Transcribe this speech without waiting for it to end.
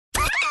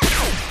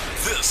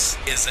This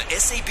is a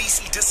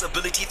SABC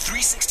Disability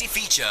 360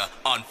 feature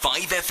on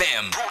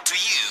 5FM, brought to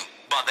you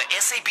by the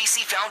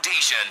SABC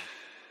Foundation.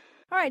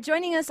 All right,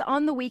 joining us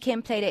on the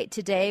Weekend Playdate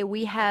today,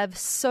 we have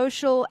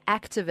social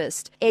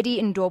activist Eddie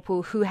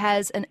Ndopu, who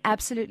has an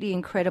absolutely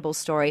incredible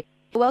story.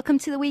 Welcome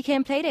to the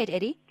Weekend Playdate,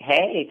 Eddie.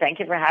 Hey, thank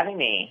you for having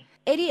me.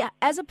 Eddie,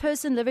 as a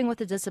person living with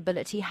a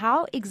disability,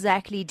 how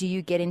exactly do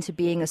you get into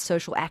being a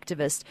social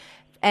activist?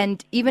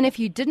 And even if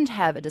you didn't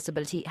have a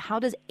disability, how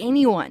does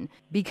anyone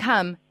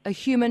become a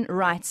human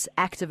rights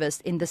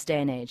activist in this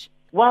day and age?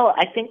 Well,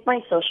 I think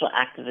my social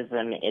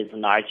activism is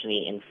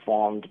largely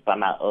informed by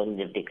my own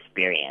lived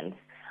experience.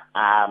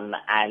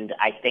 And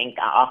I think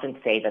I often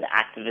say that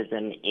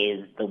activism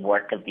is the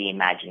work of the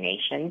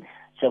imagination.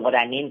 So what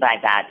I mean by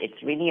that,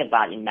 it's really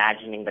about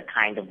imagining the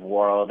kind of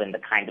world and the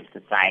kind of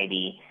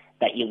society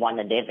that you want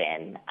to live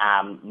in.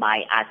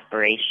 My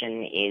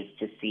aspiration is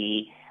to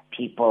see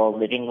people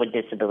living with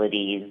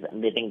disabilities,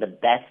 living the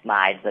best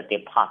lives that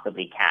they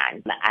possibly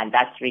can. And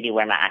that's really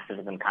where my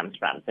activism comes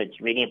from. So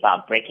it's really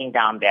about breaking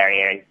down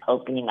barriers,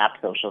 opening up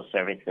social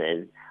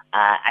services,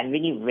 and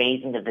really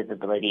raising the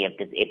visibility of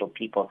disabled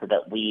people so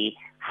that we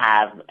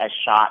have a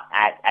shot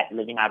at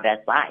living our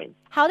best lives.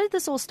 How did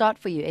this all start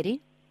for you,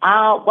 Eddie?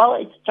 Well,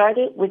 it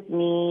started with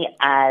me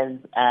as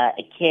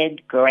a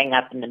kid growing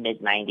up in the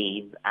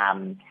mid-90s,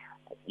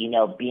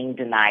 being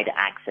denied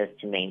access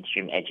to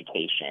mainstream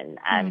education.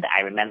 And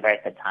I remember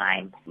at the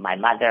time, my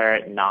mother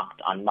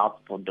knocked on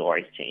multiple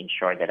doors to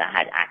ensure that I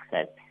had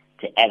access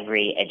to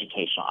every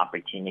educational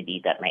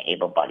opportunity that my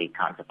able-bodied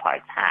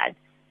counterparts had.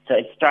 So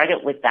it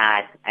started with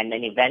that, and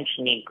then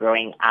eventually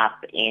growing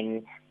up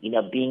in,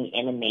 being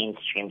in a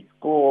mainstream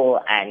school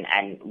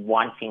and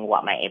wanting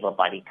what my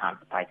able-bodied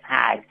counterparts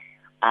had.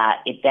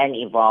 It then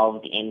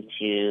evolved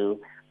into,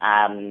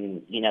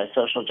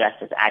 social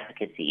justice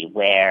advocacy,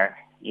 where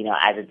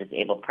as a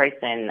disabled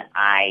person,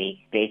 I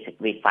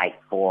basically fight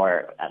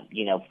for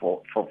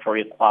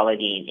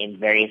equality in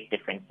various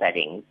different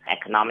settings,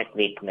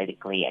 economically,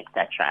 politically,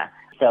 etc.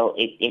 So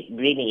it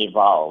really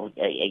evolved.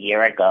 A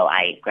year ago,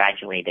 I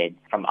graduated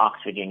from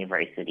Oxford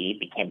University,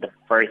 became the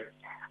first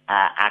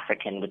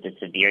African with a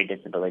severe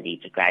disability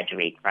to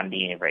graduate from the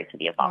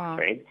University of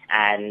Oxford.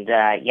 And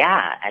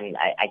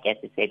I guess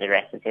to say the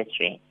rest is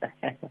history.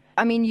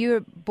 I mean,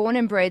 you're born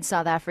and bred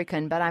South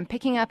African, but I'm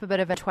picking up a bit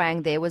of a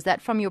twang there. Was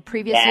that from your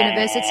previous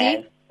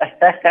university?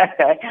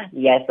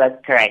 Yes,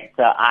 that's correct.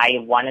 So I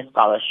won a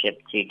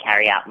scholarship to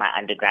carry out my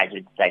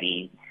undergraduate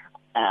studies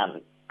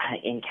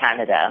in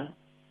Canada.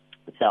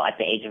 So at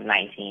the age of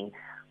 19,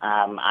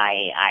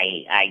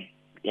 I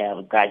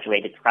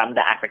graduated from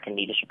the African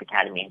Leadership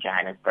Academy in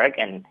Johannesburg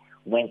and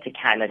went to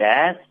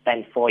Canada,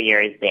 spent 4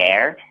 years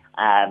there,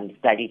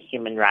 studied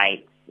human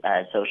rights,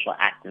 social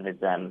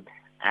activism,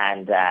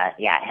 and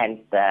hence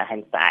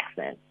the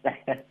accent.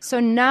 So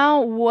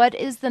now what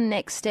is the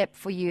next step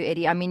for you,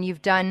 Eddie? I mean,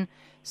 you've done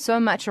so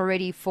much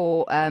already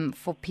for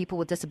people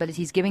with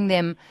disabilities, giving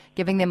them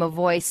a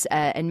voice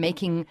and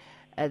making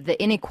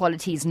the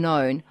inequalities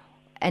known.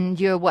 And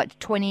you're,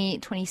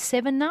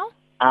 27 now?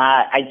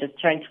 I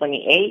just turned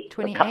 28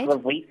 a couple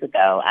of weeks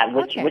ago,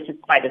 which is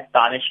quite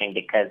astonishing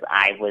because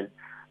I was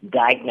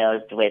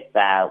diagnosed with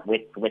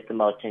the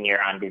motor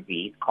neuron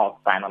disease called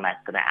spinal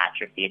muscular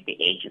atrophy at the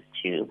age of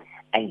 2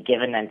 and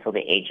given until the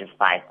age of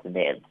 5 to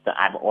live. So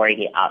I've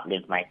already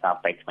outlived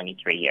myself by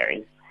 23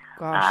 years.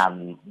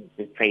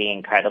 It's pretty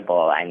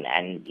incredible. And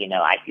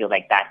I feel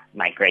like that's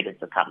my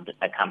greatest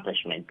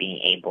accomplishment, being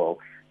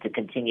able to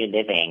continue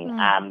living.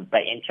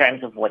 But in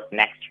terms of what's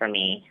next for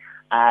me,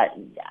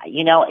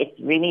 it's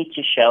really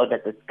to show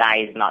that the sky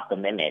is not the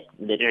limit.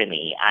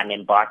 Literally, I'm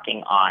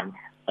embarking on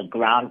a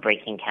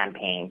groundbreaking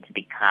campaign to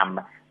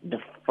become the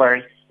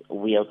first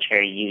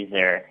wheelchair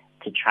user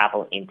to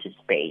travel into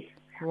space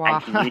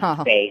and to use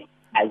space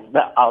as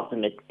the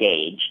ultimate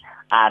stage.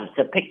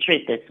 So picture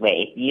it this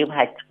way. If you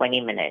had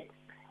 20 minutes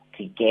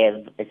to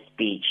give a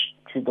speech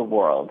to the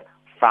world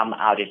from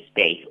outer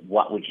space,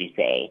 what would you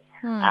say?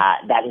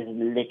 That is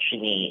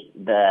literally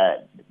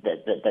the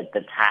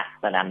task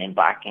that I'm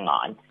embarking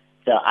on.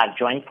 So I've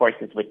joined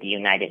forces with the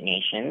United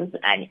Nations,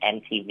 and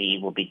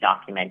MTV will be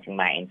documenting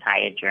my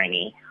entire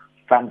journey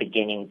from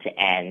beginning to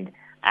end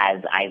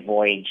as I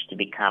voyage to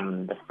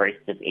become the first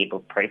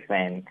disabled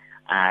person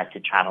to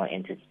travel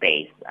into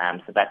space.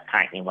 So that's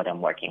currently what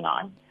I'm working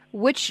on.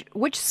 Which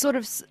sort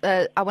of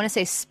I want to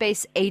say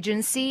space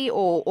agency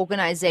or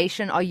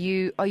organization are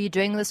you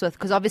doing this with?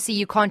 Because obviously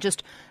you can't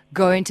just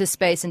go into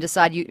space and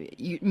decide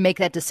you make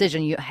that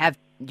decision. You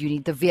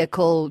need the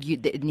vehicle.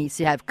 It needs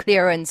to have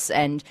clearance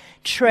and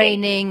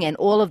training and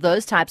all of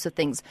those types of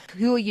things.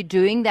 Who are you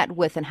doing that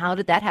with, and how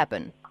did that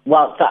happen?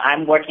 Well, so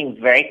I'm working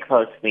very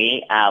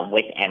closely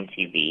with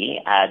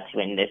MTV to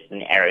enlist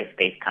an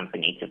aerospace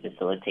company to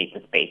facilitate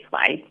the space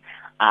flights.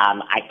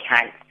 I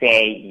can't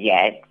say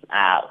yet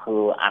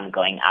who I'm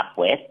going up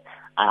with.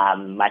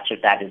 Much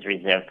of that is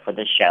reserved for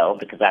the show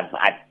because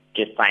I've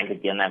just signed a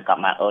deal and I've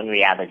got my own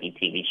reality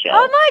TV show.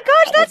 Oh my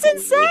gosh, that's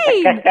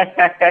insane!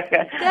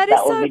 That is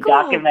so cool. That will be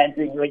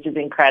documenting, which is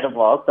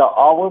incredible. So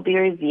all will be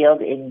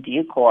revealed in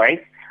due course.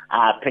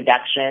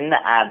 Production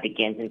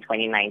begins in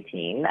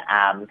 2019.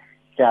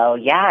 So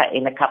yeah,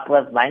 in a couple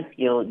of months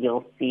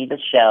you'll see the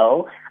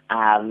show,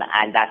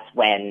 and that's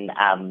when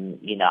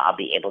I'll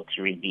be able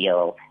to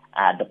reveal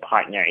the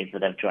partners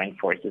that I've joined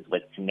forces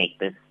with to make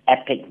this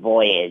epic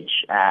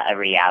voyage a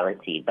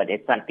reality. But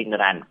it's something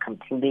that I'm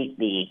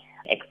completely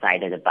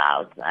excited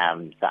about.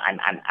 So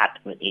I'm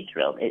absolutely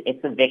thrilled.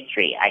 It's a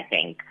victory, I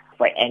think,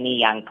 for any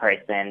young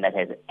person that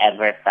has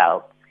ever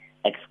felt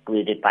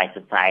excluded by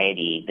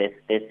society.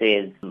 This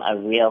is a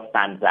real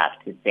thumbs up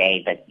to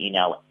say that,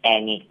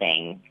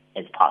 anything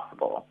is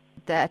possible.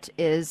 That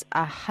is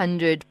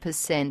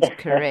 100%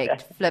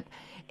 correct. Flip.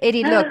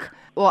 Eddie, look,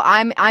 well,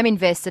 I'm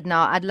invested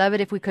now. I'd love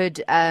it if we could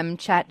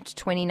chat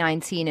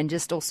 2019 and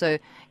just also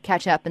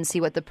catch up and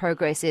see what the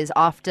progress is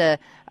after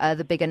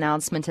the big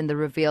announcement and the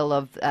reveal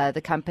of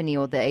the company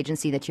or the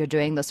agency that you're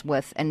doing this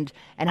with, and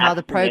how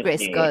the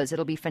progress goes.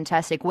 It'll be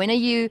fantastic. When are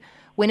you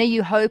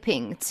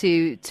hoping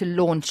to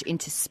launch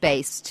into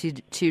space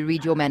to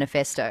read your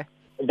manifesto?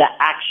 The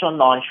actual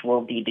launch will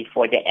be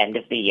before the end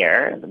of the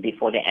year,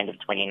 before the end of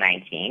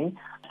 2019.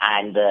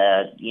 And,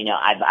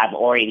 I've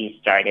already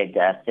started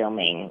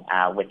filming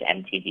with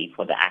MTV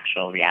for the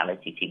actual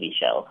reality TV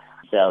show.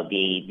 So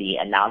the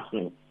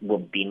announcement will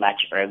be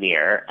much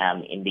earlier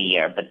in the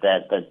year, but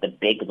the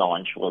big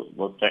launch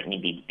will certainly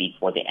be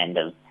before the end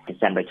of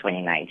December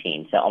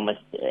 2019. So almost,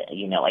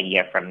 a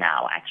year from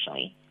now,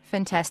 actually.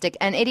 Fantastic.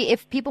 And Eddie,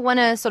 if people want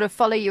to sort of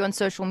follow you on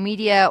social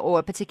media or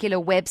a particular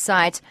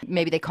website,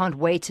 maybe they can't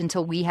wait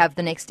until we have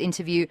the next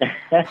interview,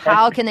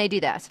 how can they do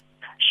that?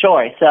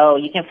 Sure. So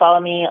you can follow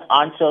me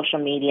on social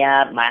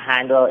media. My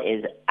handle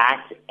is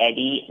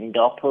 @Eddie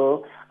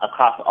Ndopu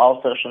across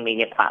all social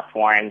media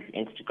platforms,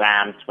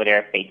 Instagram,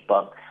 Twitter,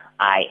 Facebook.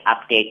 I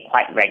update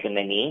quite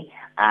regularly.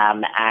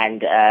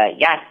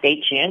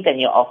 Stay tuned. And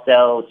you'll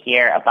also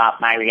hear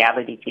about my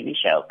reality TV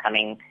show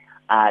coming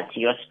to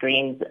your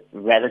screens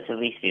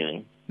relatively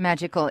soon.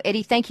 Magical.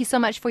 Eddie, thank you so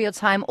much for your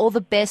time. All the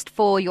best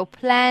for your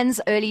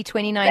plans, early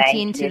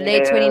 2019 to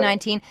late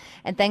 2019.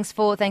 And thanks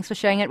for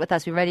sharing it with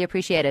us. We really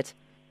appreciate it.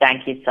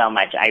 Thank you so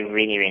much. I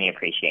really, really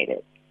appreciate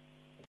it.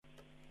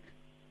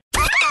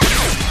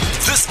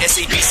 This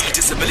SABC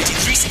Disability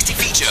 360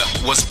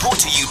 feature was brought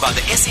to you by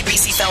the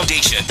SABC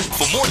Foundation.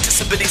 For more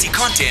disability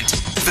content,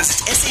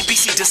 visit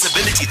SABC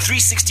Disability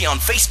 360 on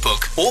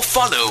Facebook or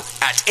follow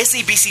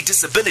 @SABC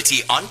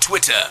Disability on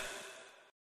Twitter.